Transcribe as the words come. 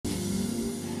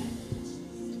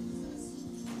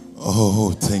Oh,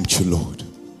 thank you, Lord.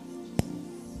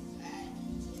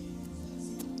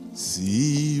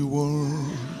 See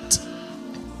what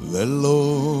the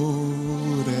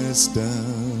Lord has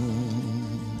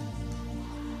done.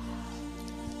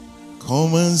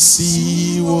 Come and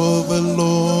see what the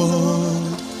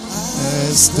Lord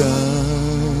has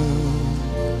done.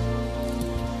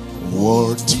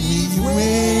 What we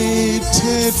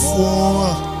waited for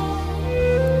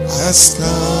has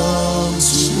come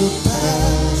to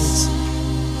pass.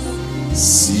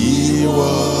 See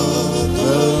what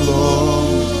the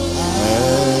Lord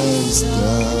has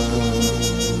done.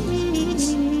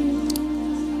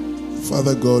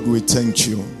 Father God, we thank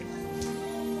you.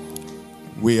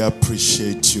 We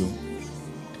appreciate you.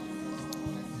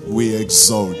 We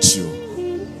exalt you.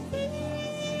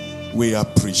 We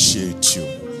appreciate you.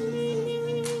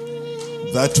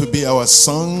 That will be our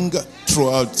song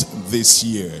throughout this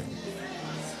year.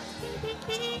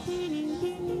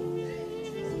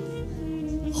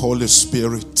 Holy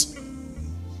Spirit,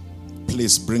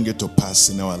 please bring it to pass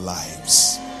in our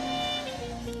lives.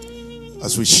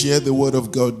 As we share the word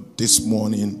of God this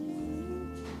morning,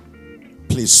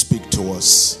 please speak to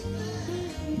us.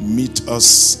 Meet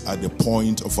us at the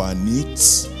point of our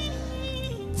needs.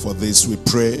 For this we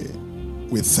pray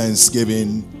with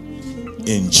thanksgiving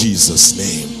in Jesus'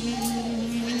 name.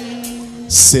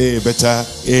 Say better,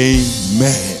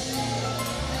 amen.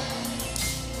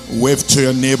 Wave to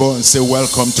your neighbor and say,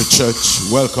 welcome to church.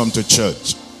 Welcome to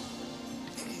church.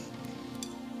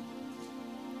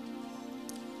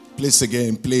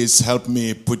 Please help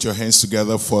me put your hands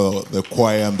together for the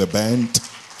choir and the band.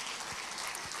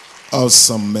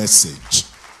 Awesome message.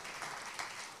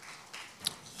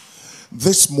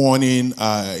 This morning,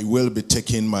 I will be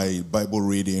taking my Bible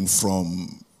reading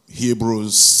from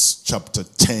Hebrews chapter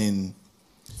 10,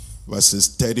 verses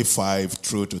 35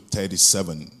 through to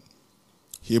 37.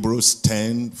 Hebrews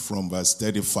 10 from verse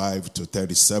 35 to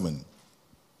 37.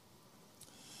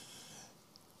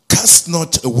 Cast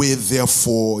not away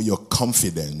therefore your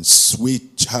confidence,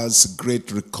 which has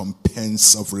great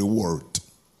recompense of reward.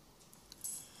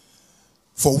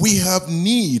 For we have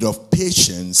need of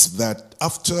patience, that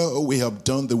after we have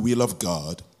done the will of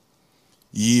God,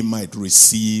 ye might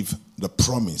receive the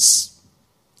promise.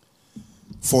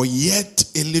 For yet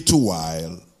a little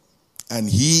while, and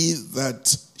he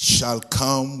that shall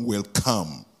come will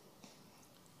come,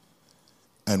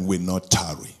 and will not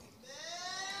tarry.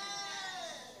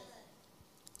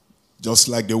 Just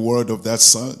like the word of that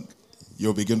song,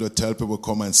 you'll begin to tell people,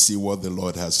 come and see what the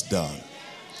Lord has done.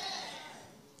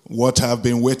 What I've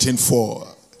been waiting for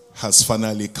has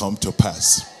finally come to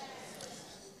pass.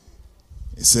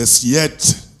 It says,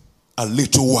 yet a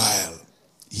little while,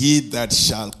 he that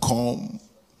shall come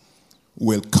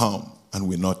will come and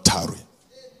will not tarry.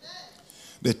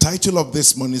 The title of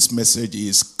this morning's message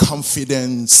is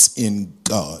Confidence in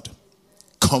God.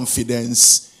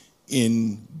 Confidence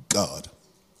in God.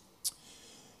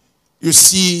 You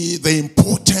see, the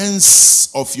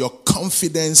importance of your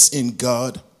confidence in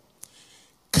God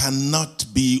cannot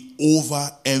be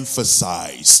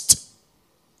overemphasized.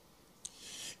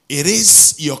 It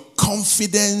is your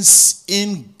confidence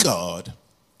in God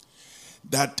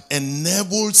that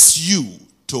enables you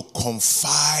to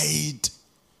confide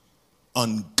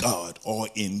on God or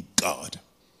in God.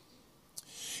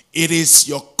 It is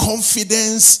your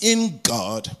confidence in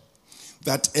God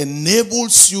that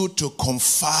enables you to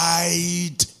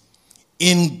confide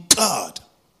in God.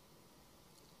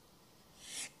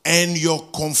 And your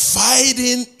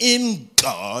confiding in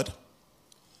God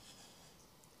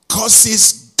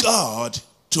causes God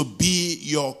to be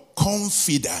your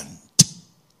confidant.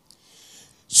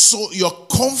 So your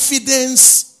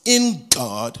confidence in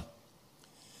God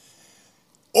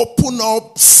opens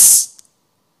up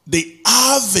the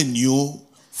avenue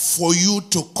for you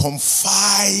to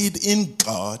confide in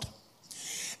God,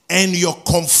 and your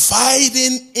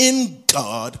confiding in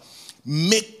God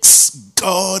makes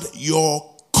God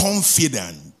your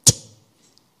confidant.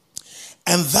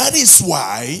 And that is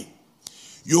why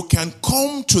you can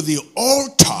come to the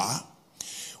altar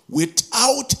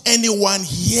without anyone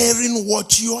hearing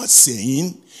what you are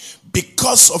saying.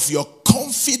 Because of your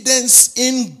confidence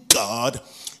in God,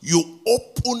 you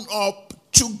open up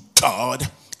to God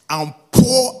and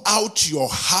pour out your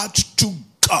heart to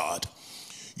God.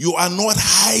 You are not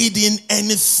hiding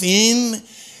anything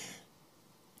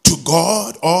to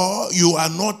God, or you are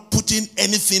not putting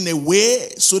anything away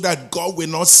so that God will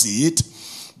not see it.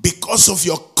 Because of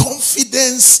your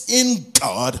confidence in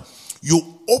God,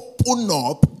 you open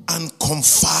up and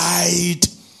confide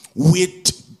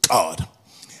with God.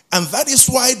 And that is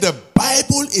why the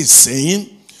Bible is saying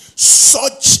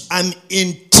such an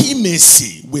intimate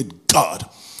intimacy with God,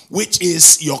 which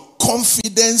is your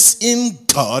confidence in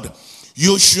God,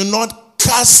 you should not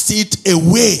cast it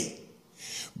away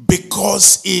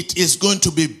because it is going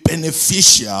to be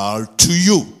beneficial to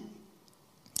you.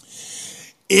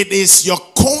 It is your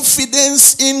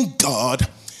confidence in God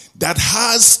that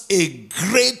has a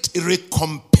great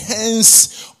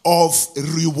recompense of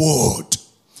reward.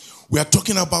 We are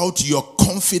talking about your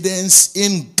confidence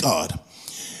in God.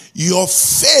 Your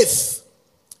faith,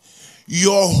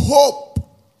 your hope,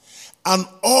 and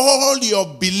all your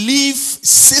belief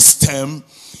system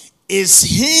is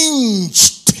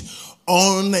hinged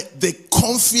on the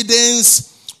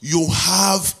confidence you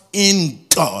have in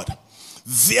God.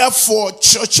 Therefore,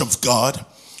 Church of God,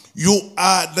 you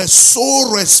are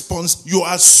solely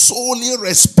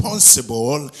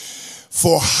responsible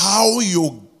for how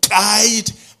you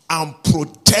guide and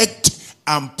protect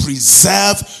and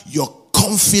preserve your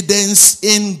confidence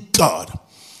in God.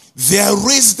 There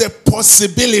is the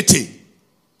possibility,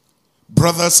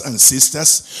 brothers and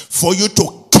sisters, for you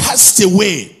to cast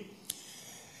away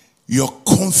your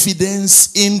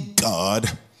confidence in God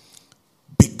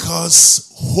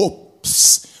because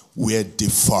hopes were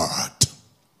deferred.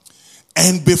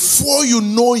 And before you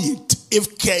know it,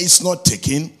 if care is not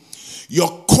taken,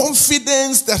 your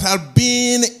confidence that had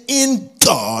been in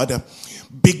God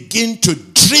begin to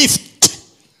drift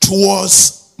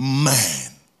towards man.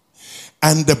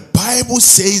 And the Bible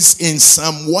says in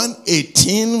Psalm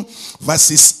 118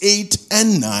 verses 8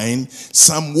 and 9,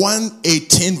 Psalm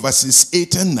 118 verses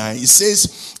 8 and 9, it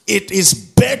says, it is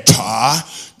better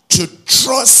to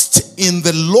trust in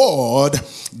the Lord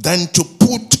than to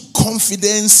put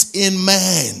confidence in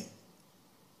man.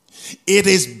 It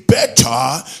is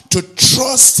better to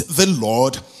trust the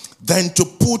Lord than to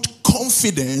put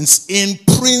confidence in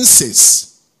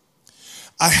princes.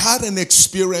 I had an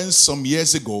experience some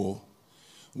years ago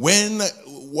when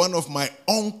one of my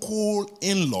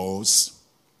uncle-in-laws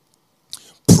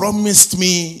promised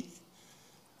me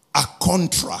a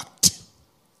contract.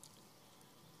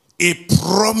 He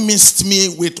promised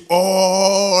me with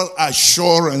all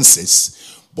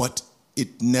assurances, but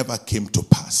it never came to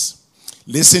pass.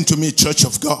 Listen to me, Church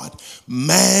of God.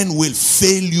 Man will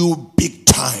fail you big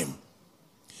time.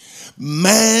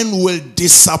 Man will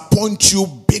disappoint you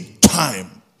big time.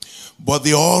 But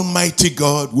the Almighty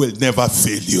God will never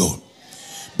fail you.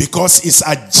 Because his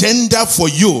agenda for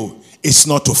you is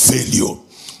not to fail you.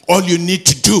 All you need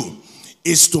to do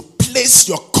is to place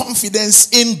your confidence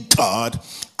in God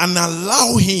and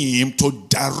allow him to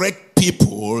direct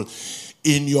people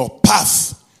in your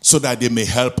path so that they may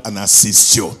help and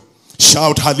assist you.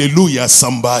 Shout hallelujah,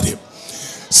 somebody.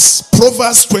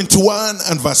 Proverbs 21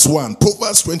 and verse 1.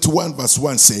 Proverbs 21 verse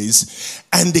 1 says,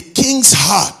 and the king's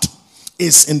heart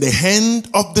is in the hand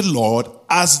of the Lord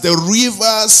as the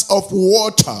rivers of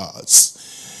waters.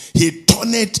 He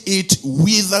turneth it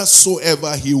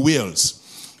whithersoever he wills.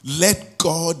 Let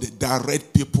God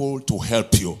direct people to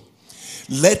help you.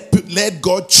 Let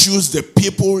God choose the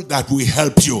people that will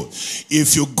help you.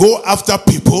 If you go after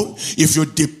people, if you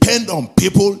depend on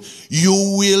people, you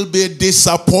will be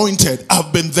disappointed.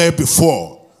 I've been there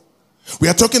before. We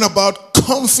are talking about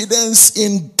confidence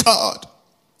in God.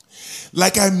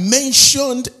 Like I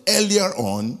mentioned earlier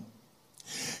on,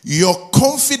 your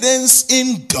confidence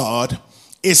in God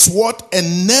is what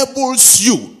enables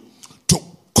you to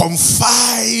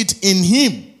confide in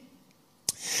him.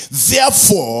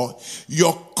 Therefore,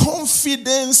 your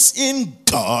confidence in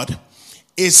God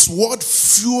is what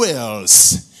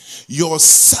fuels your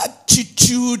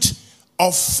certitude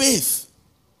of faith.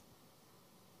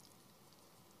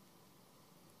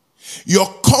 Your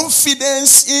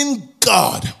confidence in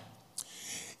God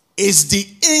is the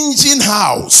engine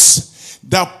house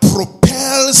that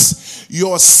propels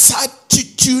your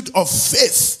certitude of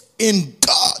faith in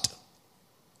God.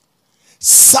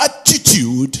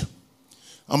 Certitude,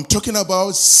 I'm talking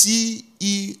about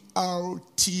C-E-R-T-I-T-U-D-E.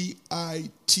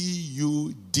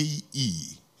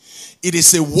 It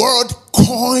is a word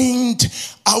coined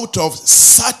out of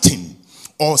certain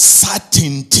or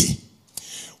certainty.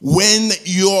 When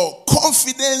your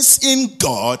confidence in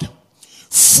God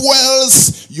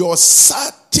fuels your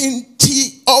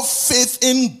certainty of faith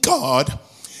in God,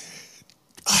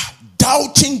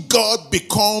 doubting God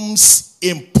becomes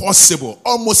impossible,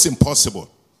 almost impossible.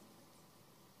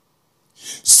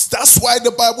 That's why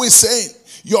the Bible is saying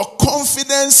your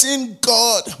confidence in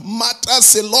God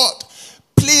matters a lot.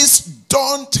 Please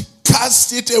don't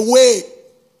cast it away.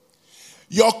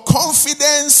 Your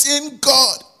confidence in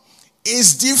God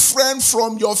is different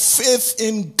from your faith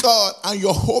in God and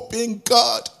your hope in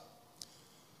God.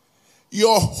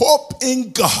 Your hope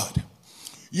in God,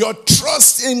 your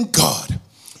trust in God,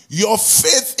 your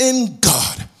faith in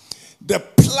God, the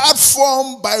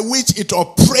platform by which it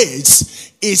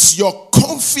operates is your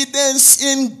confidence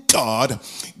in God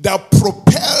that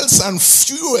propels and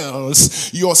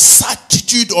fuels your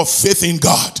certitude of faith in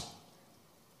God.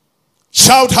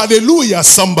 Shout hallelujah,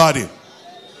 somebody.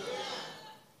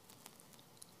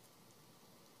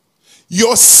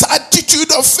 Your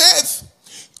certitude of faith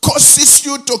causes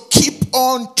you to keep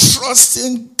on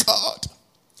trusting God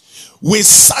with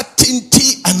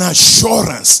certainty and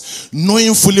assurance,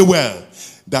 knowing fully well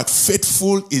that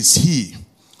faithful is he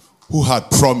who had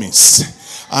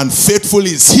promised, and faithful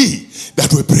is he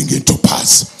that will bring it to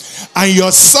pass. And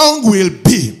your song will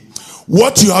be,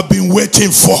 what you have been waiting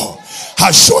for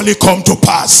has surely come to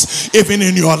pass, even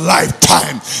in your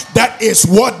lifetime. That is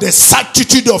what the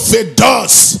certitude of faith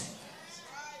does.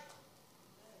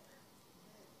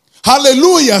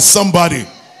 Hallelujah, somebody.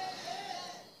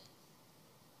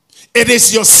 It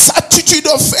is your certitude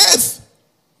of faith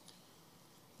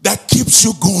that keeps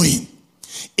you going.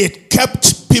 It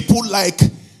kept people like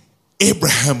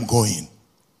Abraham going.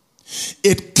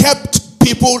 It kept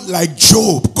people like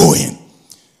Job going.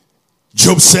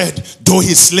 Job said, though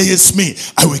he slays me,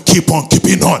 I will keep on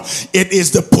keeping on. It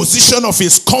is the position of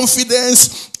his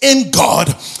confidence in God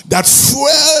that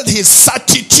fueled his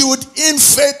certitude in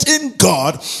faith in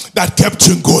God that kept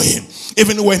him going,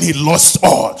 even when he lost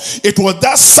all. It was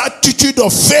that certitude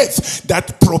of faith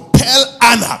that propelled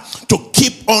Anna to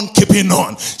keep on keeping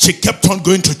on. She kept on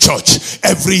going to church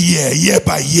every year, year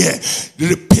by year,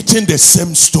 repeating the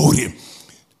same story.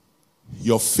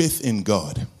 Your faith in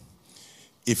God,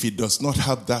 if it does not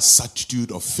have that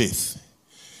certitude of faith,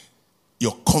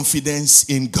 your confidence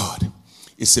in God,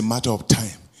 it's a matter of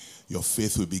time. Your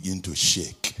faith will begin to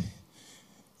shake.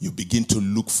 You begin to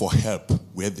look for help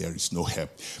where there is no help.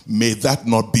 May that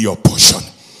not be your portion.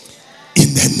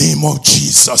 In the name of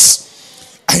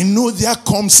Jesus. I know there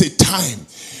comes a time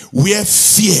where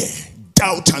fear,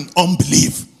 doubt, and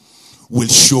unbelief will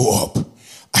show up.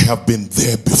 I have been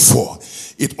there before.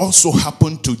 It also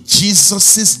happened to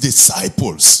Jesus'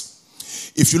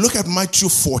 disciples. If you look at Matthew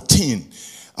 14,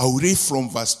 I'll read from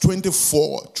verse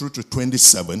 24 through to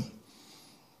 27.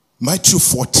 Matthew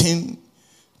 14,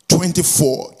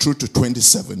 24 through to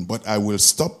 27. But I will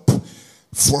stop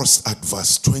first at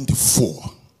verse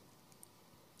 24.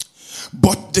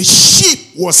 But the ship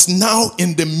was now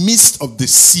in the midst of the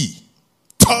sea,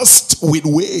 tossed with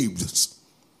waves,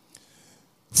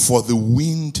 for the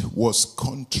wind was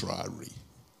contrary.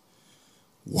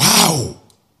 Wow.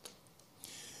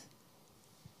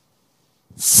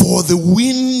 For the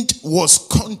wind was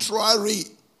contrary.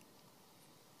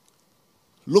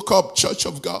 Look up, Church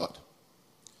of God.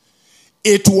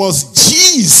 It was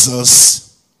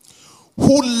Jesus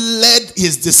who led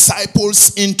his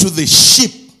disciples into the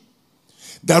ship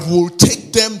that will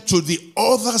take them to the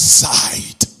other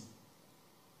side.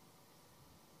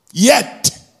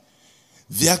 Yet,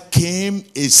 there came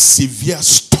a severe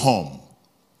storm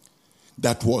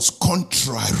that was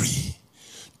contrary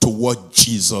to what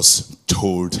Jesus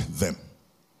told them.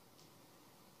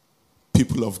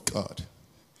 People of God,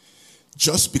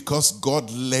 just because God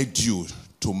led you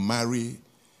to marry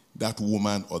that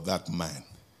woman or that man,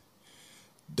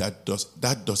 that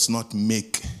does not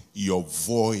make your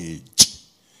voyage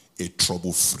a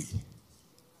trouble-free.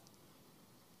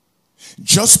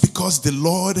 Just because the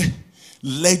Lord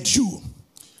led you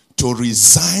to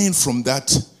resign from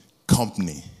that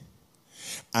company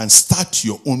and start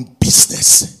your own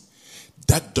business,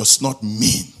 that does not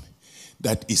mean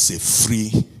that it's a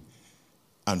free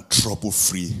and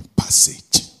trouble-free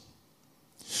passage.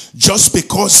 Just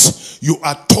because you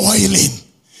are toiling,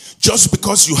 just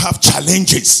because you have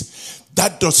challenges,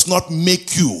 that does not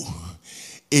make you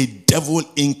a devil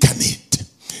incarnate.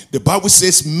 The Bible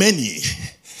says many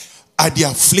are the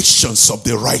afflictions of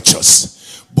the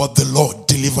righteous, but the Lord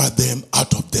delivered them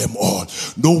out of them all.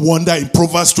 No wonder in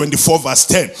Proverbs 24 verse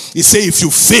 10, it says, if you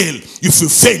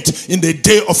faint in the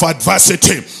day of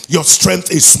adversity, your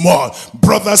strength is small.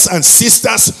 Brothers and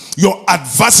sisters, your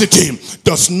adversity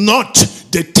does not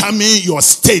determine your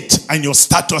state and your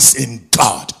status in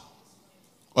God.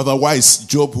 Otherwise,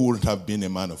 Job wouldn't have been a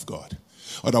man of God.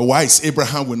 Otherwise,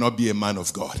 Abraham will not be a man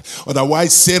of God.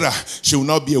 Otherwise, Sarah, she will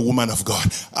not be a woman of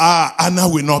God. Anna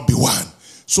will not be one.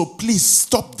 So please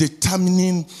stop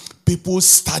determining people's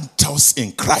status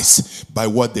in Christ by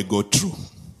what they go through.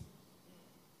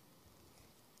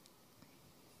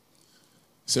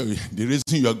 So the reason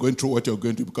you are going through what you're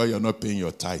going through because you're not paying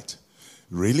your tithe.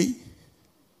 Really?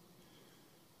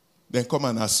 Then come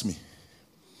and ask me.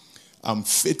 I'm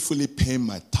faithfully paying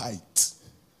my tithe.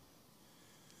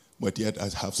 But yet I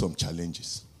have some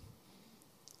challenges.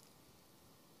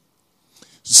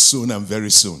 Soon and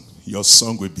very soon, your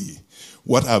song will be,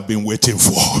 what I've been waiting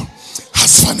for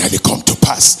has finally come to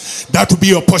pass. That will be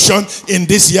your portion in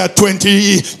this year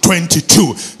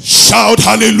 2022. Shout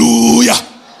hallelujah.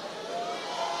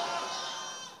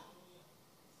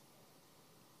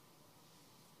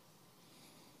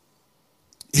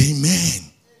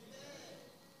 Amen.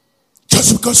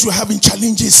 Just because you're having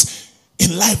challenges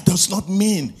in life does not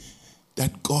mean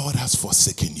that God has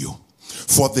forsaken you.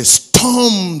 For the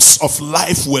storms of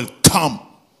life will come.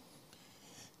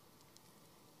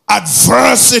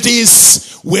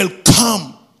 Adversities will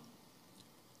come.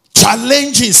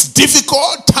 Challenges,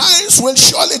 difficult times will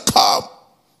surely come.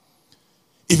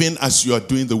 Even as you are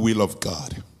doing the will of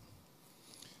God,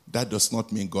 that does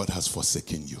not mean God has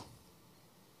forsaken you.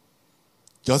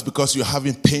 Just because you're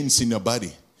having pains in your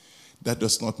body, that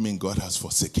does not mean God has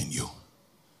forsaken you.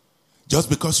 Just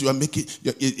because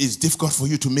it's difficult for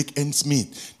you to make ends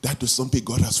meet, that does not mean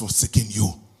God has forsaken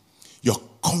you. Your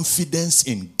confidence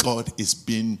in God is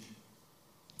being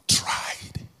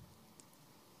tried.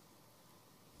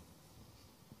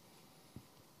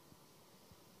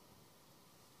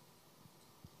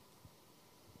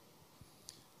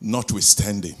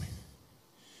 Notwithstanding,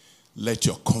 let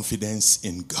your confidence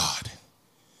in God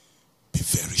be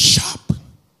very sharp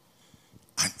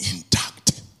and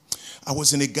intact. I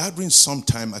was in a gathering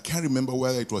sometime. I can't remember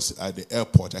whether it was at the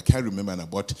airport. I can't remember now,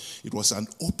 but it was an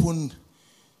open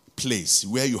place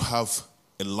where you have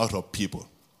a lot of people.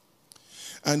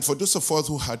 And for those of us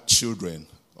who had children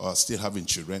or are still having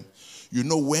children, you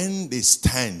know when they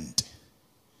stand,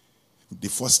 the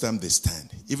first time they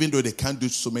stand, even though they can't do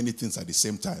so many things at the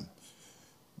same time,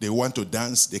 they want to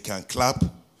dance, they can clap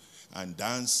and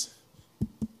dance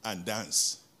and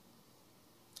dance.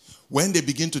 When they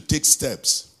begin to take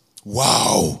steps,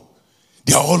 wow,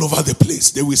 they are all over the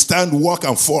place. They will stand, walk,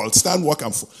 and fall, stand, walk,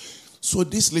 and fall. So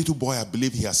this little boy, I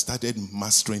believe he has started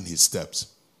mastering his steps.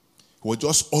 He was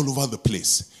just all over the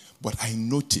place. But I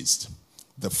noticed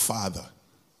the father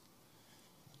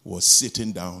was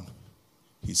sitting down,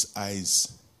 his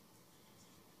eyes,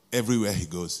 everywhere he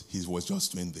goes, he was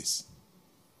just doing this.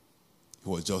 He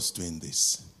was just doing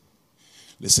this.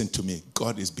 Listen to me,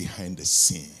 God is behind the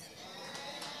scene.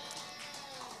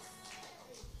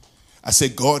 I say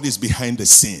God is behind the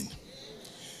scene.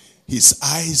 His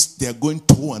eyes, they are going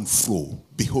to and fro,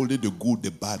 beholding the good,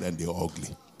 the bad, and the ugly.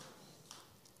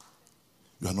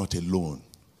 You are not alone.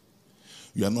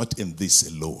 You are not in this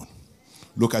alone.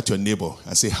 Look at your neighbor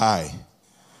and say hi.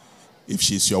 If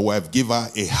she's your wife, give her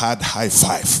a hard high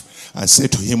five and say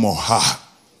to him or her,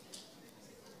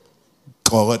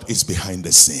 God is behind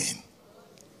the scene.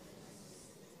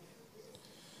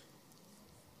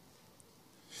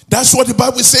 That's what the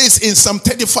Bible says in Psalm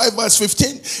 35 verse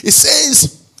 15. It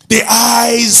says, the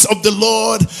eyes of the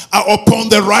Lord are upon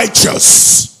the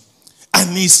righteous, and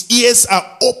his ears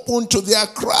are open to their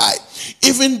cry.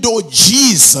 Even though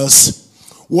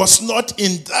Jesus was not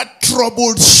in that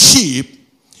troubled ship,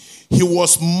 he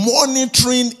was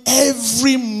monitoring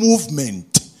every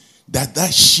movement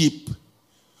that ship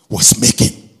was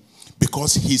making,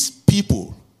 because his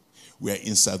people were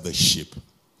inside the ship.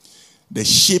 The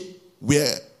ship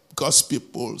where God's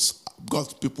people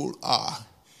are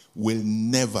will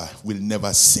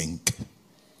never sink.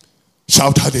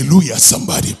 Shout hallelujah,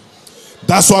 somebody.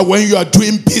 That's why when you are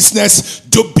doing business,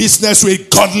 do business with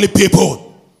godly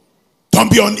people.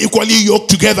 Don't be unequally yoked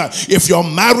together. If you're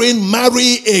marrying,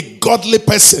 marry a godly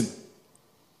person.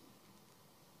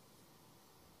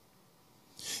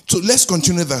 So let's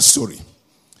continue that story.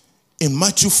 In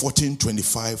Matthew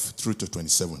 14:25 through to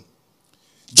 27.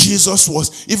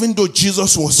 Even though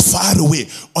Jesus was far away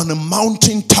on a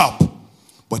mountaintop,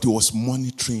 but he was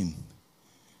monitoring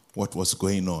what was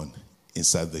going on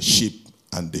inside the ship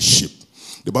and the ship.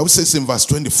 The Bible says in verse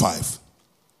 25,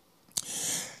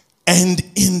 and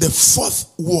in the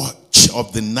fourth watch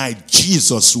of the night,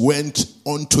 Jesus went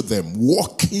unto them,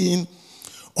 walking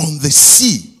on the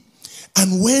sea.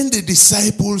 And when the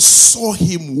disciples saw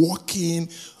him walking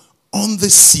on the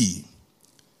sea,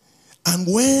 and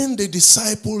when the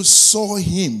disciples saw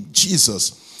him,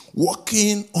 Jesus,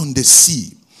 walking on the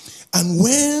sea, and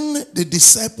when the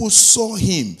disciples saw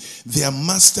him, their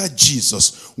master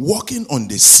Jesus, walking on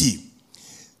the sea,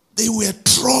 they were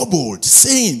troubled,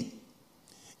 saying,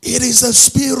 it is a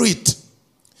spirit.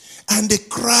 And they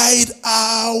cried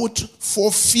out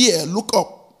for fear. Look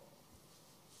up.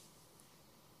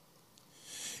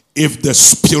 If the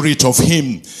spirit of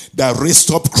him that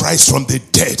raised up Christ from the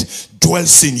dead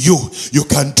dwells in you, you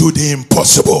can do the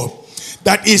impossible.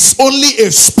 that is only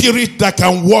a spirit that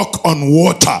can walk on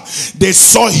water. They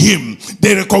saw him.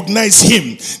 They recognized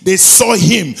him. They saw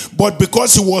him. But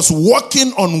because he was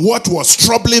walking on what was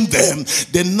troubling them,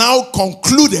 they now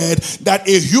concluded that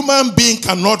a human being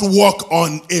cannot walk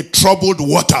on a troubled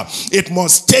water. It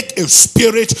must take a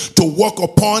spirit to walk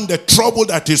upon the trouble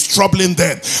that is troubling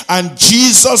them. And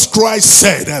Jesus Christ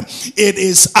said, "It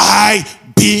is I,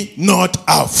 be not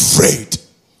afraid."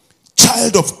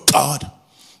 Child of God,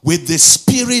 with the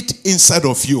Spirit inside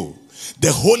of you,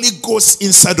 the Holy Ghost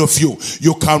inside of you,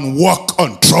 you can walk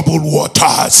on troubled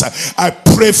waters. I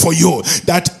pray for you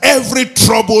that every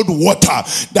troubled water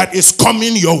that is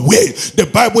coming your way, the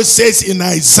Bible says in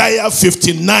Isaiah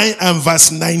 59 and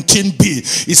verse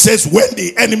 19b, it says, when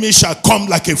the enemy shall come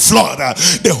like a flood,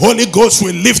 the Holy Ghost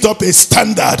will lift up a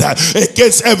standard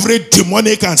against every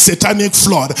demonic and satanic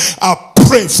flood. I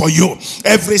pray for you,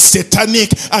 every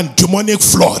satanic and demonic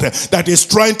flood that is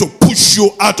trying to push you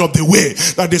out of the way,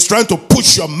 that is trying to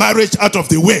push your marriage out of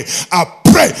the way, I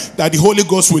pray that the Holy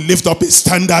Ghost will lift up a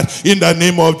standard in the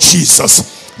name of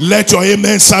Jesus. Let your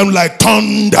amen sound like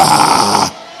thunder.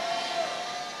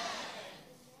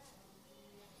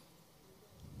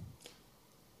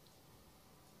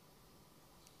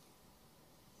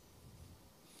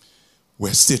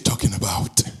 We're still talking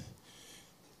about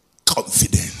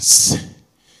confidence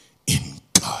in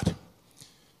God.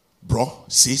 Bro,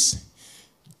 sis,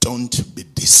 don't be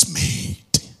dismayed.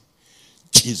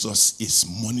 Jesus is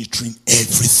monitoring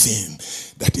everything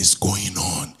that is going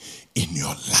on in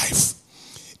your life.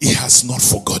 He has not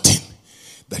forgotten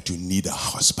that you need a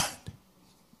husband.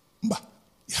 But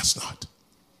he has not.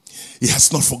 He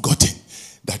has not forgotten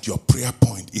that your prayer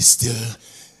point is still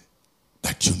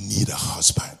that you need a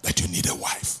husband, that you need a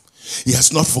wife. He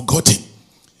has not forgotten.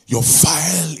 Your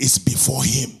file is before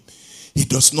him. He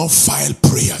does not file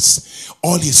prayers.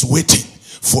 All he's waiting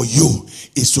for you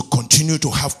is to continue to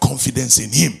have confidence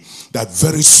in him, that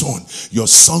very soon your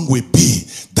song will be,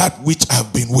 that which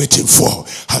I've been waiting for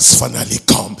has finally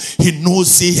come. He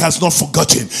knows, he has not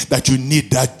forgotten that you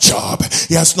need that job.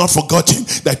 He has not forgotten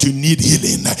that you need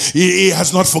healing. He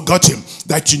has not forgotten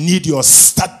that you need your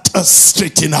status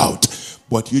straightened out.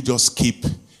 But you just keep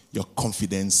your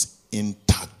confidence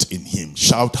intact in him.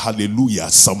 Shout hallelujah,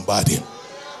 somebody.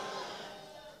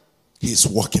 He's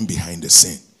walking behind the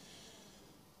scene.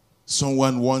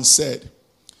 Someone once said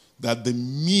that the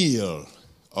meal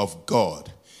of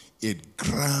God, it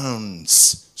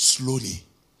grounds slowly,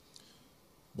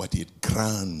 but it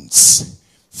grounds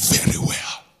very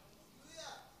well.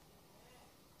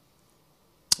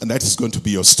 And that is going to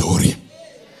be your story.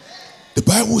 The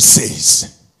Bible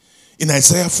says in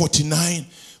Isaiah 49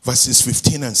 verses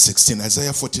 15 and 16,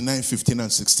 Isaiah 49, 15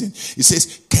 and 16, it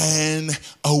says, can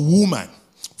a woman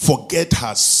forget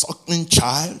her suckling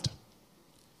child,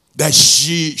 that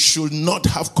she should not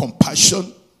have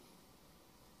compassion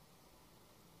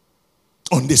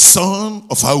on the son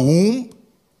of her womb?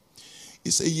 He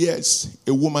said, yes,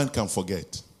 a woman can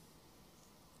forget.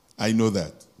 I know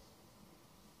that.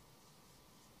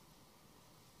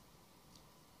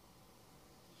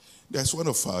 There's one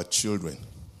of our children.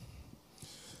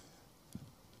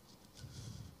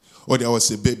 Or there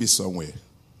was a baby somewhere.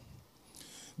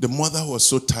 The mother was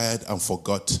so tired and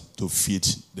forgot to feed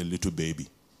the little baby.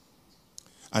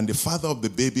 And the father of the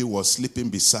baby was sleeping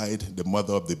beside the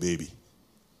mother of the baby.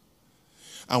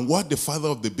 And what the father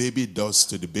of the baby does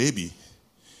to the baby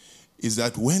is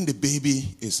that when the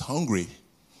baby is hungry,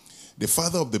 the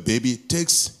father of the baby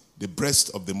takes the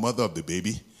breast of the mother of the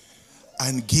baby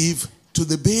and gives to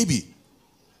the baby.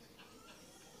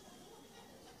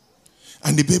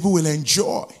 And the baby will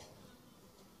enjoy.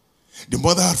 The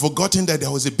mother had forgotten that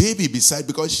there was a baby beside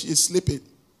because she is sleeping.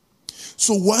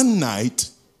 So one night,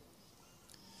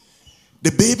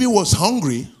 the baby was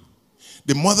hungry,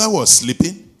 the mother was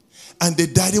sleeping, and the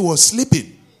daddy was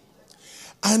sleeping.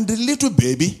 And the little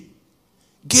baby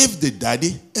gave the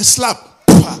daddy a slap.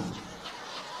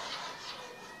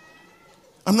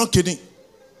 I'm not kidding.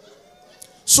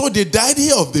 So the daddy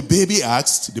of the baby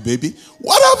asked the baby,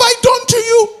 what have I done to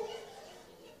you?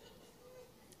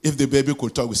 If the baby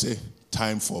could talk, we say,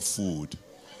 time for food.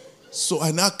 So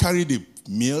I now carried the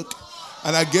milk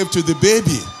and I gave to the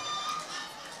baby.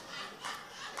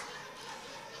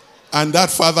 And that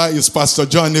father is Pastor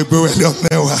John Egbewele.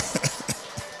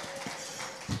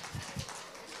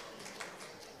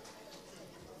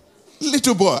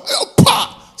 Little boy,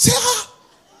 pa, say,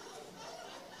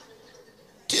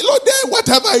 Kilo day, what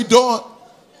have I done?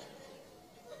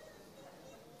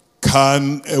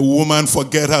 Can a woman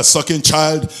forget her sucking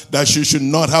child, that she should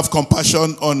not have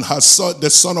compassion on her son, the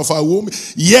son of her womb?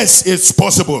 Yes, it's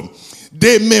possible.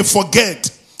 They may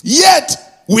forget.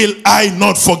 Yet will I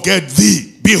not forget thee.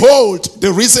 Behold,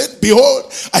 the reason,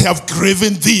 behold, I have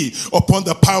graven thee upon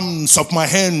the palms of my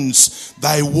hands.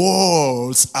 Thy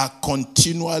walls are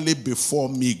continually before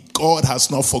me. God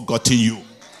has not forgotten you.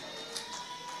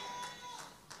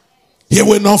 He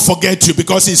will not forget you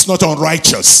because he's not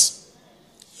unrighteous.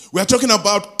 We are talking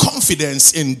about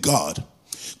confidence in God.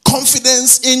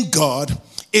 Confidence in God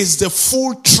is the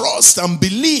full trust and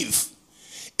belief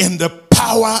in the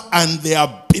power and the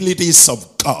abilities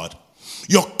of God.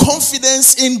 Your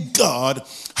confidence in God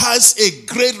has a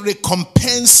great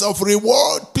recompense of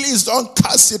reward. Please don't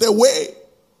cast it away.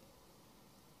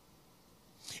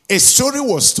 A story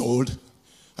was told.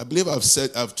 I believe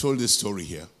I've told this story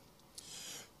here.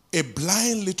 A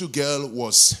blind little girl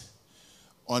was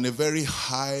on a very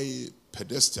high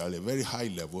pedestal, a very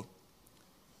high level,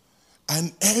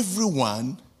 and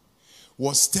everyone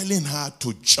was telling her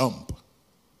to jump.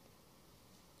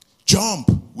 Jump.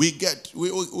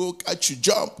 We'll catch you.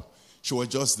 Jump. She was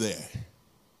just there.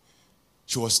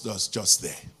 She was just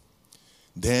there.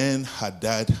 Then her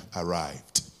dad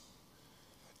arrived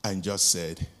and just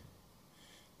said,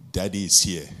 Daddy is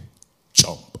here.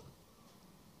 Jump.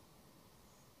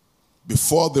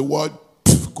 Before the word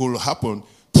could happen,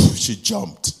 she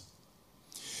jumped.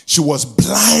 She was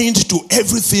blind to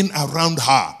everything around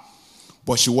her,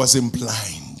 but she wasn't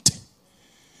blind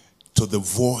to the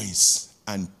voice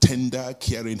and tender,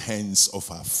 caring hands of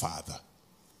her father.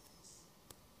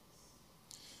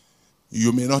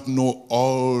 You may not know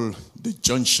all the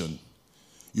junction.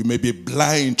 You may be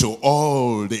blind to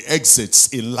all the exits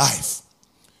in life.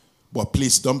 But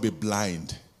please don't be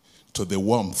blind to the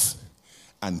warmth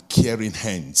and caring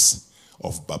hands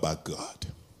of Baba God.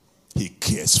 He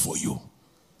cares for you.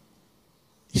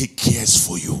 He cares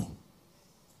for you.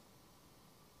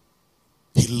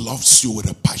 He loves you with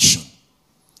a passion.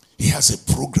 He has a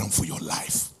program for your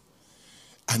life.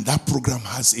 And that program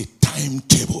has a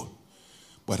timetable.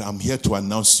 But I'm here to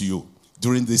announce to you,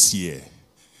 during this year,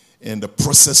 in the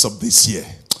process of this year,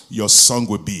 your song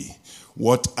will be,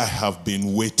 what I have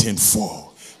been waiting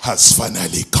for has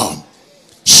finally come.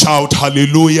 Shout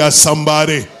hallelujah,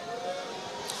 somebody.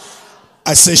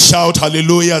 I say shout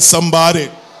hallelujah, somebody.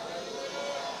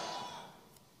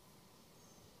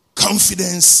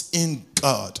 Confidence in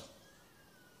God.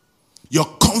 Your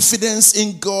confidence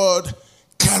in God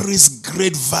carries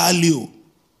great value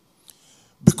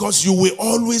because you will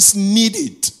always need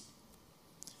it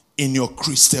in your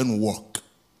Christian walk.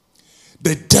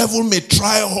 The devil may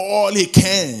try all he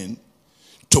can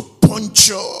to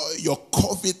puncture your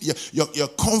confidence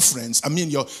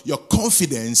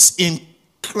in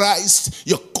Christ,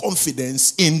 your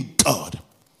confidence in God.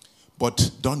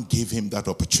 But don't give him that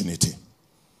opportunity.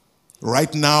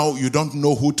 Right now, you don't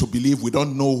know who to believe. We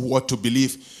don't know what to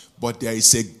believe. But there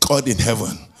is a God in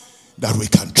heaven that we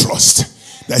can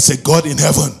trust. There is a God in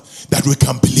heaven that we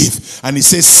can believe. And he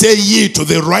says, say ye to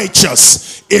the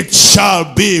righteous, it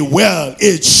shall be well.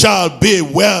 It shall be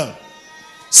well.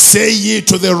 Say ye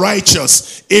to the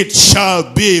righteous, it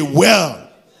shall be well.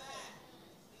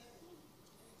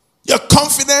 Your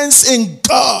confidence in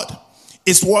God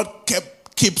is what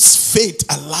keeps faith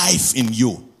alive in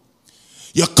you.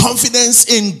 Your confidence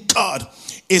in God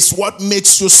is what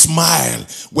makes you smile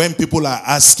when people are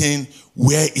asking,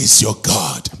 where is your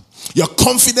God? Your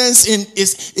confidence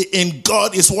in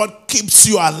God is what keeps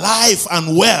you alive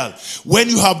and well when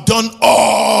you have done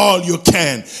all you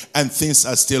can and things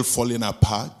are still falling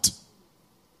apart.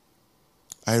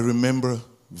 I remember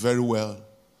very well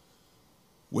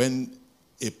when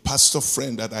a pastor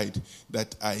friend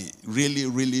that I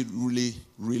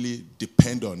really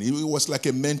depend on, he was like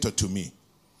a mentor to me.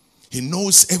 He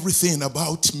knows everything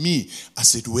about me,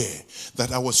 as it were,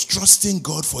 that I was trusting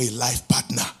God for a life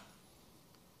partner.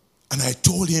 And I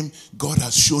told him, God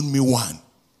has shown me one.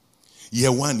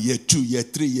 Year 1, year 2, year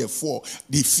 3, year 4.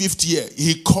 The 5th year,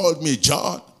 he called me,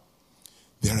 John,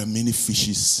 there are many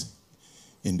fishes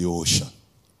in the ocean.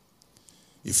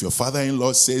 If your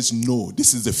father-in-law says no,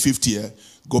 this is the 5th year,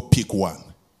 go pick one.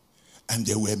 And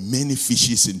there were many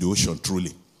fishes in the ocean,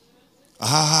 truly.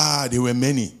 There were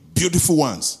many beautiful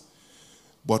ones.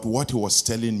 But what he was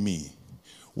telling me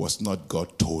was not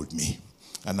God told me.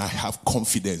 And I have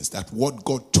confidence that what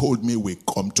God told me will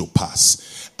come to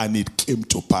pass. And it came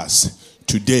to pass.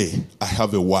 Today, I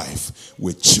have a wife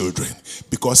with children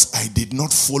because I did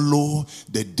not follow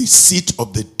the deceit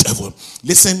of the devil.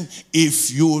 Listen,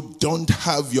 if you don't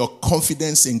have your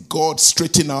confidence in God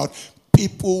straightened out,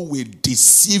 people will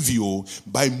deceive you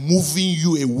by moving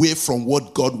you away from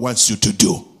what God wants you to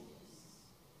do.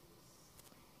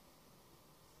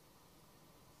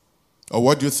 Or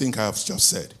what do you think I have just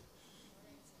said?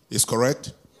 Is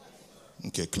correct?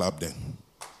 Okay, clap then.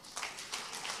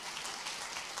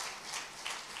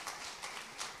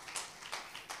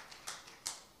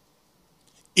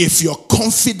 If your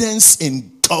confidence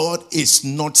in God is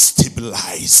not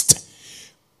stabilized,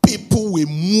 people will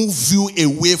move you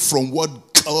away from what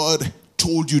God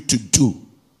told you to do.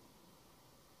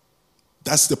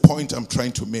 That's the point I'm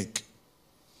trying to make.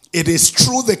 It is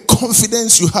through the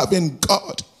confidence you have in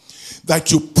God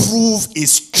that you prove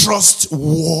his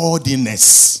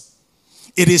trustworthiness.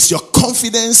 It is your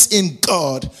confidence in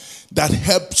God that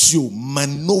helps you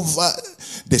maneuver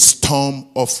the storm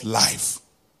of life.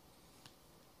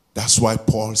 That's why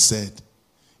Paul said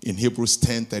in Hebrews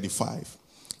 10:35,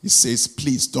 he says,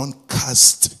 please don't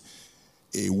cast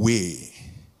away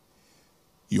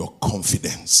your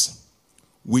confidence,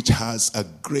 which has a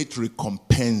great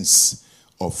recompense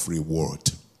of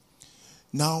reward.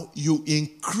 Now you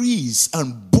increase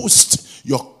and boost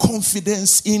your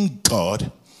confidence in God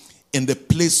in the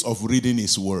place of reading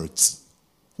his words.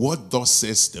 What thus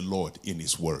says the Lord in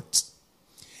his words?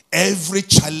 Every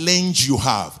challenge you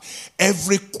have,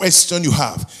 every question you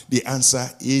have, the answer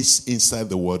is inside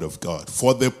the word of God.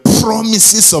 For the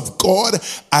promises of God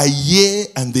are yea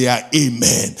and they are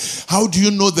amen. How do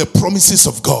you know the promises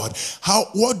of God?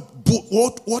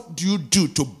 What do you do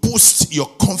to boost your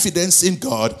confidence in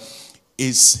God?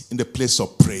 Is in the place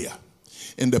of prayer,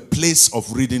 in the place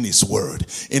of reading his word,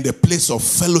 in the place of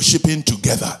fellowshipping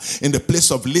together, in the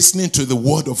place of listening to the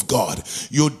word of God.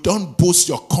 You don't boost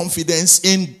your confidence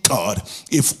in God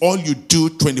if all you do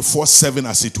 24/7,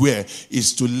 as it were,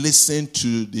 is to listen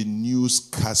to the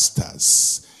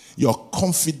newscasters. Your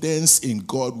confidence in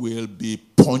God will be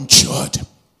punctured.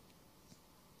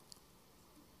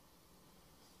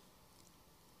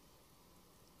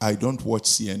 I don't watch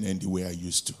CNN the way I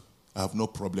used to. I have no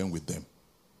problem with them.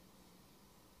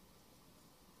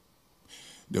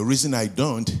 The reason I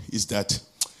don't is that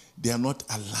they are not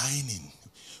aligning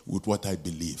with what I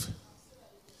believe.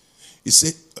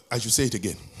 I should say it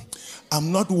again.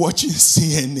 I'm not watching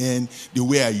CNN the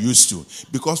way I used to,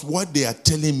 because what they are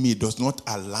telling me does not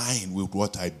align with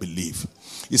what I believe.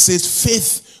 It says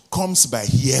faith comes by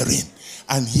hearing,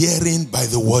 and hearing by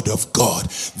the word of God.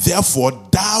 Therefore,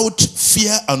 doubt,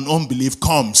 fear, and unbelief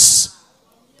comes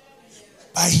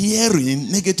by hearing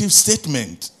negative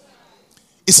statement.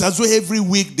 It's as though every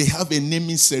week they have a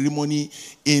naming ceremony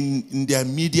in their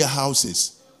media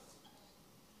houses.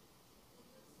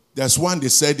 There's one they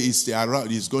said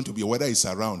it's going to be, whether it's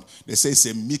around, they say it's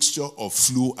a mixture of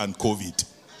flu and COVID.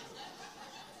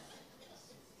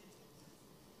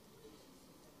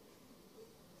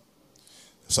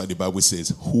 So the Bible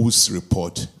says, whose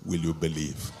report will you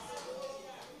believe?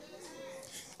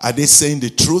 Are they saying the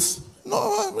truth? No,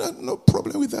 I have no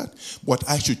problem with that. But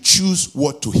I should choose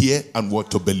what to hear and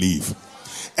what to believe.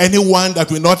 Anyone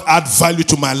that will not add value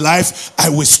to my life, I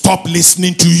will stop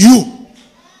listening to you.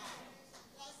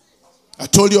 I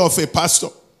told you of a pastor.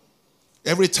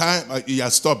 Every time, he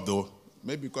has stopped though.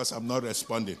 Maybe because I'm not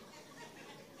responding.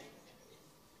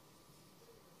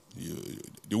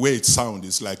 The way it sounds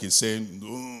is like it's saying,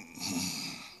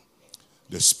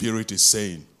 the Spirit is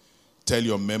saying, tell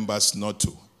your members not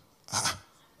to.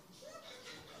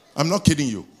 I'm not kidding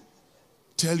you.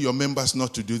 Tell your members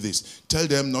not to do this. Tell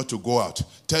them not to go out.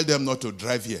 Tell them not to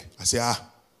drive here. I say,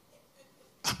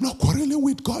 I'm not quarreling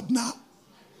with God now.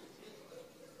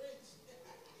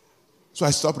 So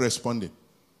I stopped responding.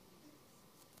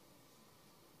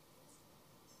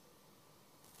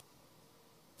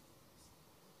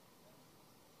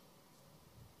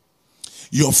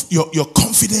 Your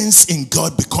confidence in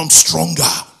God becomes stronger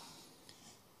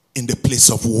in the place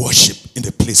of worship, in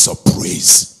the place of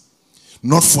praise.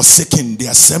 Not forsaking the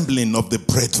assembling of the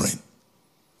brethren.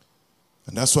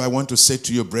 And that's why I want to say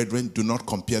to you, brethren, do not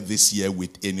compare this year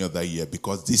with any other year,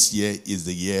 because this year is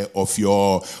the year of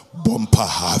your bumper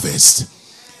harvest.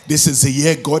 This is the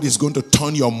year God is going to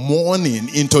turn your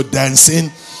mourning into dancing,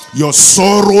 your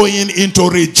sorrowing into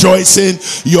rejoicing,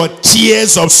 your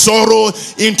tears of sorrow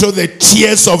into the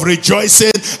tears of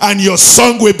rejoicing, and your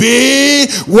song will be,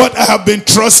 what I have been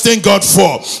trusting God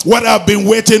for, what I have been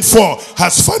waiting for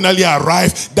has finally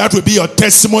arrived. That will be your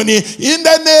testimony in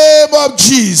the name of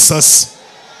Jesus.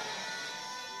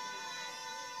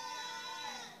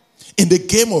 In the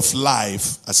game of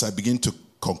life, as I begin to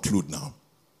conclude now,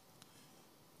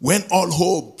 when all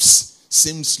hopes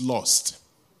seems lost,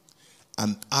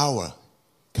 an hour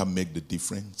can make the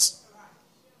difference.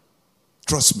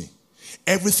 Trust me.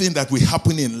 Everything that will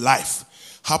happen in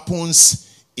life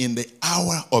happens in the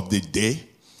hour of the day,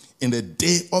 in the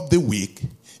day of the week,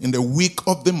 in the week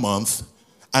of the month,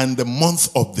 and the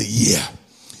month of the year.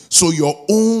 So your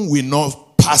own will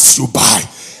not pass you by.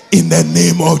 in the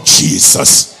name of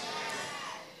Jesus.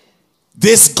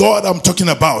 This God I'm talking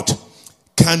about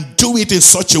can do it in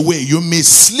such a way you may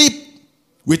sleep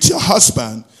with your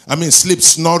husband. Sleep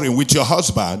snoring with your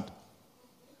husband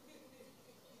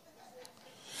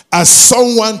as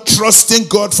someone trusting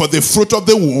God for the fruit of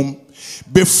the womb.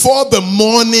 Before the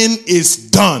morning is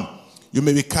done, you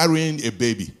may be carrying a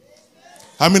baby.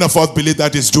 How many of us believe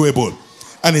that is doable?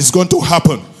 And it's going to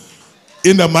happen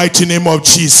in the mighty name of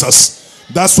Jesus.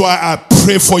 That's why I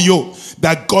pray for you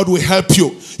that God will help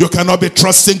you. You cannot be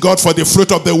trusting God for the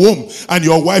fruit of the womb and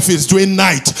your wife is doing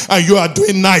night and you are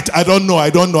doing night. I don't know.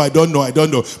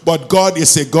 But God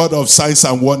is a God of signs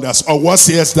and wonders. Or what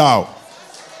sayest thou?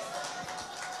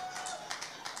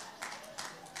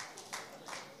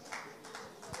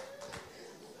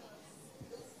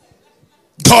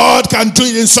 God can do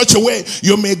it in such a way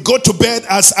you may go to bed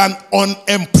as an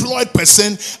unemployed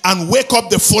person and wake up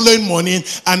the following morning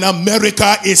and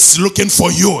America is looking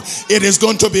for you. It is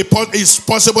going to be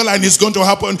possible and it's going to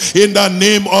happen in the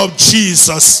name of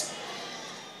Jesus.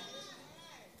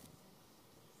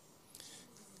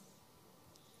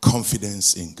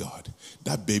 Confidence in God.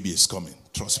 That baby is coming.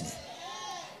 Trust me.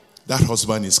 That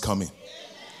husband is coming.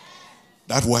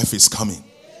 That wife is coming.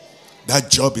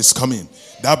 That job is coming.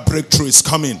 That breakthrough is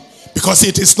coming. Because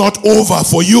it is not over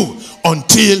for you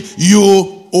until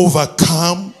you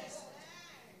overcome.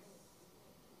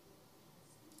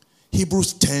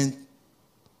 Hebrews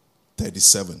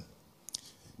 10:37.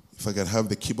 If I can have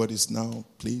the keyboardist now,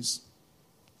 please.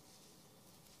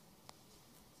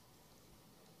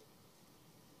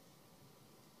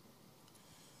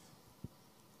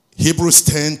 Hebrews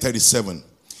 10:37.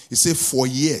 It says, for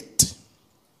yet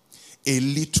a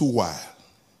little while,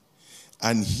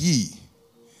 and he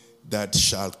that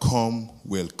shall come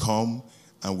will come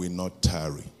and will not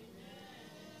tarry.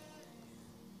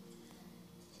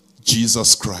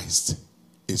 Jesus Christ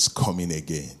is coming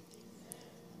again.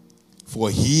 For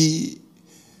he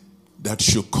that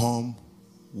should come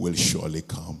will surely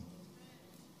come.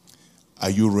 Are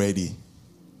you ready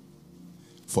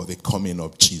for the coming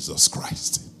of Jesus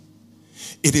Christ?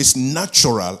 It is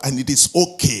natural and it is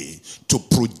okay to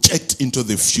project into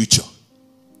the future.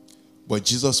 But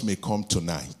Jesus may come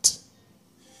tonight.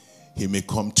 He may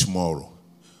come tomorrow.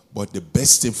 But the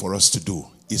best thing for us to do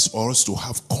is for us to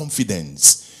have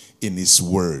confidence in his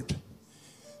word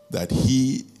that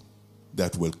he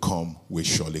that will come will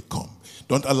surely come.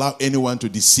 Don't allow anyone to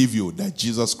deceive you that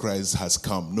Jesus Christ has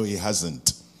come. No, he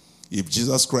hasn't. If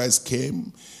Jesus Christ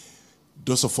came,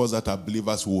 those of us that are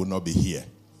believers will not be here.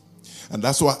 And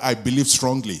that's why I believe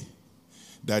strongly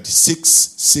that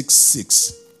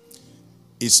 666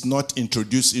 is not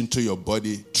introduced into your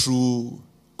body through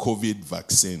COVID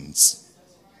vaccines.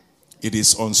 It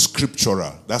is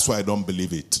unscriptural. That's why I don't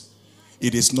believe it.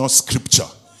 It is not scripture.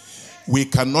 We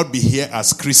cannot be here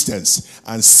as Christians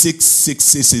and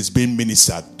 666 is being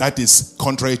ministered. That is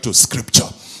contrary to scripture.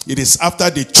 It is after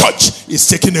the church is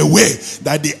taken away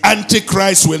that the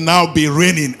Antichrist will now be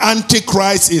reigning.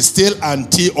 Antichrist is still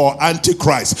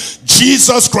Antichrist.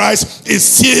 Jesus Christ is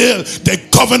still the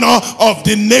governor of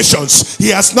the nations. He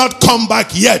has not come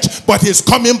back yet, but he's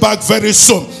coming back very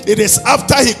soon. It is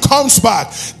after he comes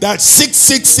back that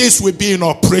 666 will be in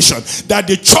operation. That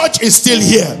the church is still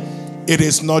here. It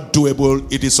is not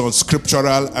doable. It is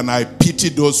unscriptural, and I pity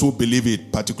those who believe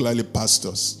it, particularly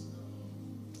pastors.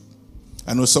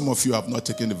 I know some of you have not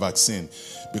taken the vaccine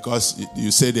because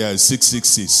you say there are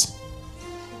 666.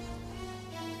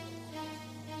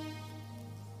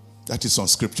 That is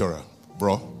unscriptural,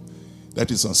 bro.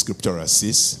 That is unscriptural,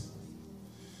 sis.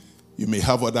 You may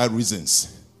have other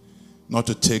reasons not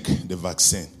to take the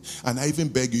vaccine. And I even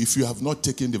beg you, if you have not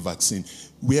taken the vaccine,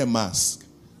 wear a mask.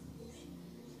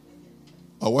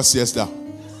 Or what says that?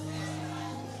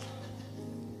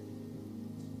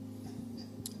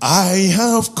 I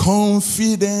have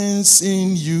confidence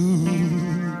in you,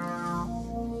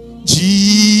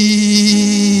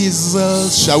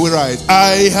 Jesus. Shall we write?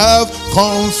 I have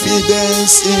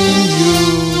confidence in you.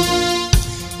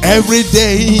 Every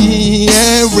day,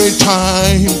 every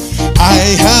time,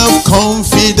 I have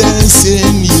confidence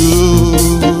in you.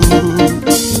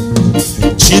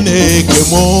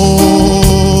 Chineke mo.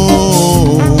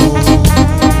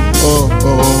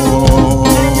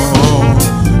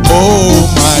 Oh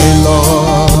my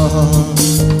Lord,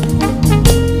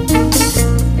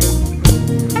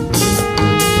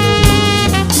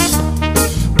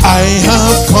 I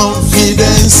have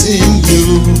confidence in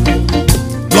you,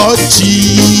 Lord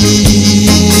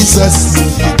Jesus.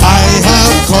 I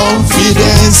have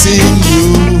confidence in you.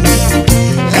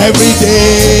 Every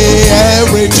day,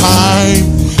 every time,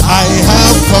 I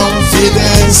have confidence.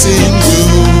 confidence in you.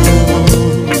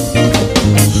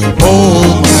 Oh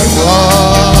my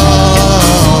God.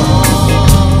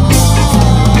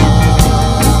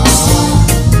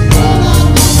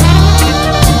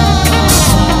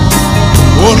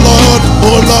 Oh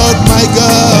Lord, my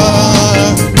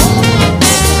God.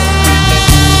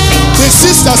 The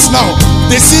sisters now,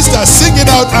 the sisters sing it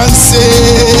out and say,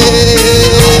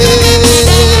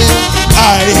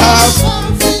 I have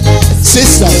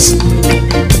sisters.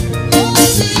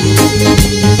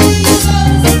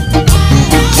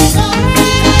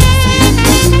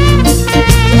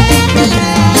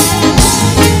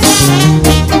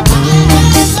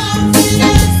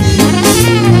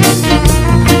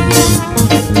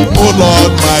 Oh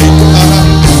Lord, my God.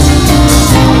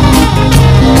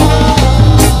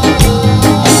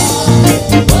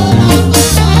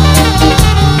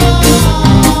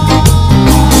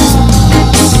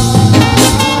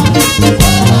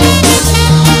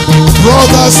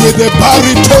 Brothers with the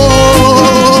baritone,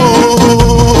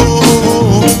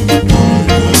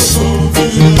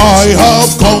 I have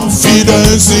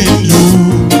confidence in you,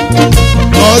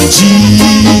 Lord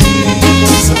Jesus.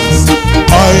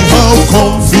 I have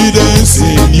confidence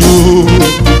in you.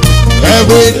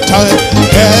 Every time,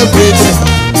 every day,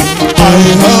 I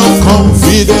have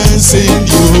confidence in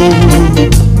you.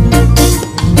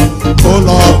 Oh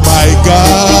Lord, my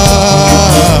God.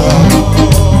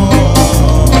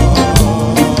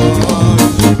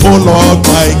 Oh Lord,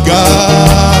 my God.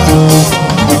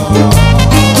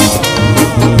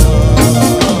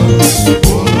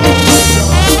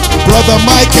 Brother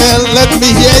Michael, let me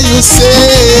hear you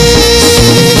say,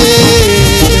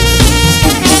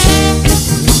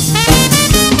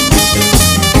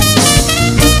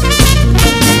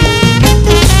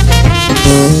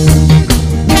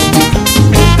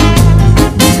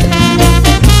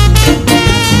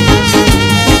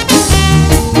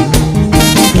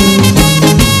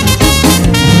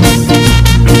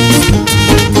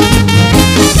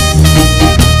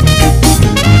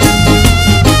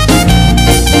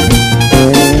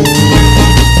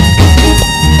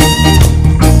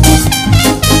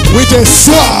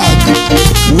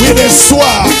 with a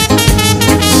swag,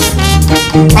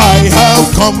 I have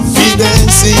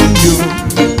confidence in you,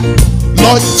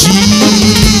 Lord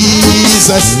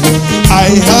Jesus. I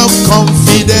have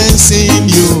confidence in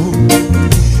you.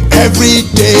 Every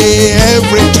day,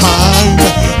 every time,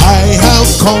 I have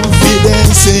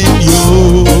confidence in you.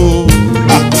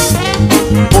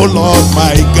 Oh Lord,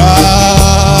 my God.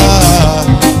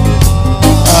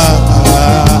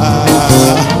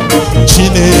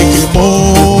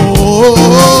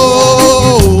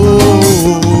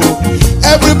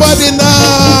 Everybody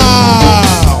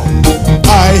now,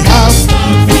 I have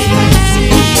confidence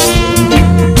in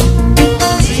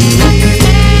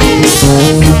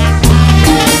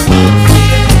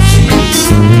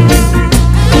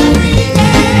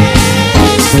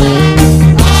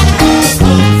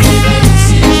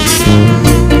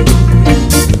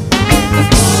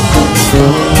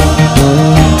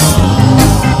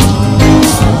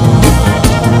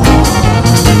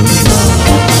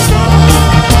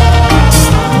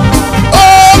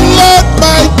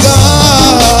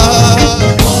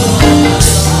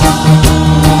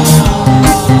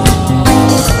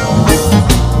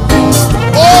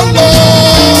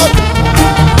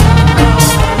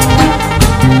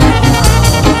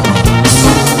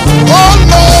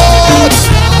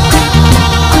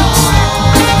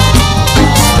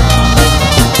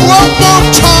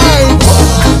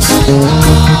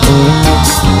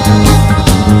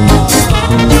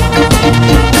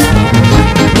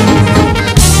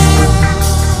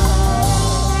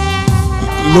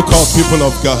Look out, people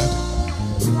of God.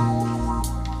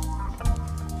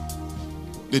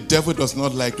 The devil does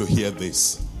not like to hear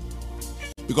this,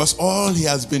 because all he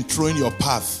has been throwing your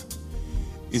path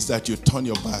is that you turn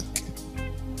your back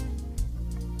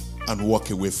and walk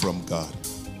away from God.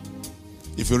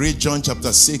 If you read John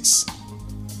chapter 6,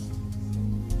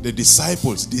 the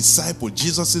disciples,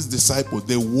 Jesus' disciples,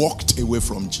 they walked away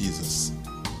from Jesus.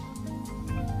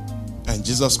 And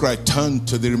Jesus Christ turned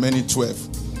to the remaining 12.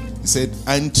 He said,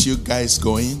 aren't you guys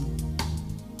going?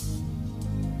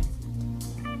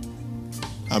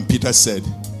 And Peter said,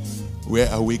 where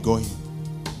are we going?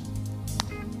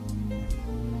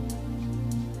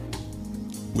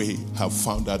 We have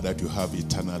found out that you have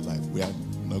eternal life. We are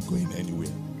not going anywhere.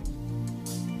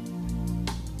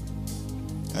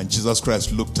 And Jesus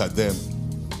Christ looked at them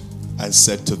and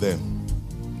said to them,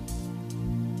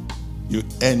 you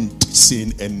ain't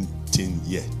seen anything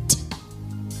yet.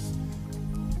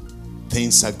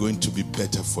 Things are going to be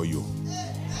better for you.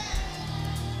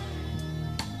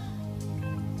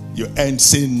 You ain't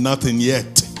seen nothing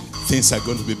yet. Things are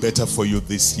going to be better for you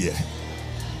this year.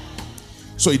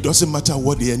 So it doesn't matter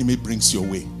what the enemy brings your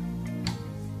way.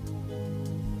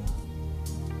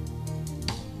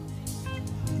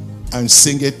 And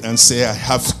sing it and say, I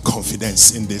have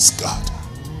confidence in this God.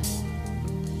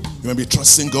 You may be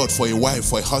trusting God for a wife,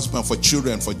 for a husband, for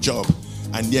children, for job,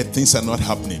 and yet things are not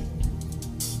happening.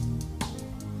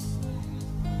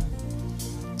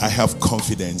 I have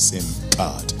confidence in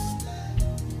God.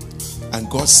 And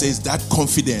God says that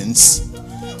confidence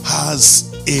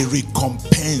has a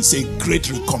recompense, a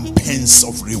great recompense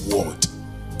of reward.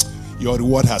 Your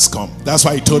reward has come. That's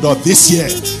why he told us this year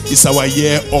is our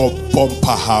year of bumper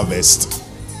harvest.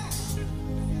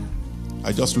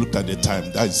 I just looked at the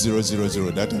time. That's 000.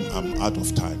 That I'm out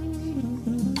of time.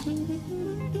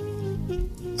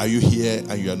 Are you here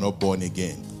and you are not born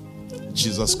again?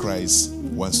 Jesus Christ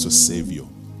wants to save you.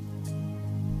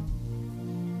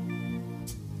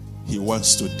 He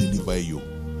wants to deliver you.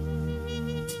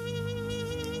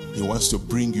 He wants to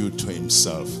bring you to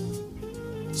himself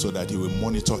so that he will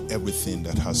monitor everything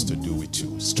that has to do with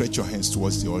you. Stretch your hands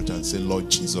towards the altar and say, Lord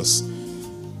Jesus,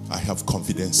 I have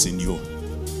confidence in you.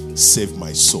 Save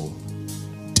my soul.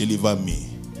 Deliver me.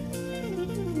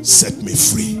 Set me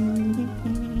free.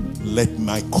 Let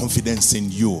my confidence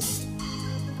in you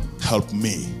help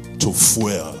me to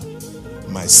fuel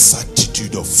my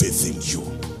certitude of faith in you.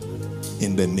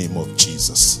 In the name of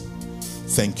Jesus.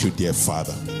 Thank you, dear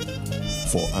Father,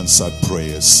 for answered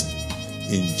prayers.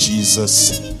 In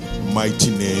Jesus' mighty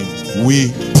name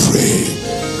we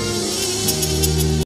pray.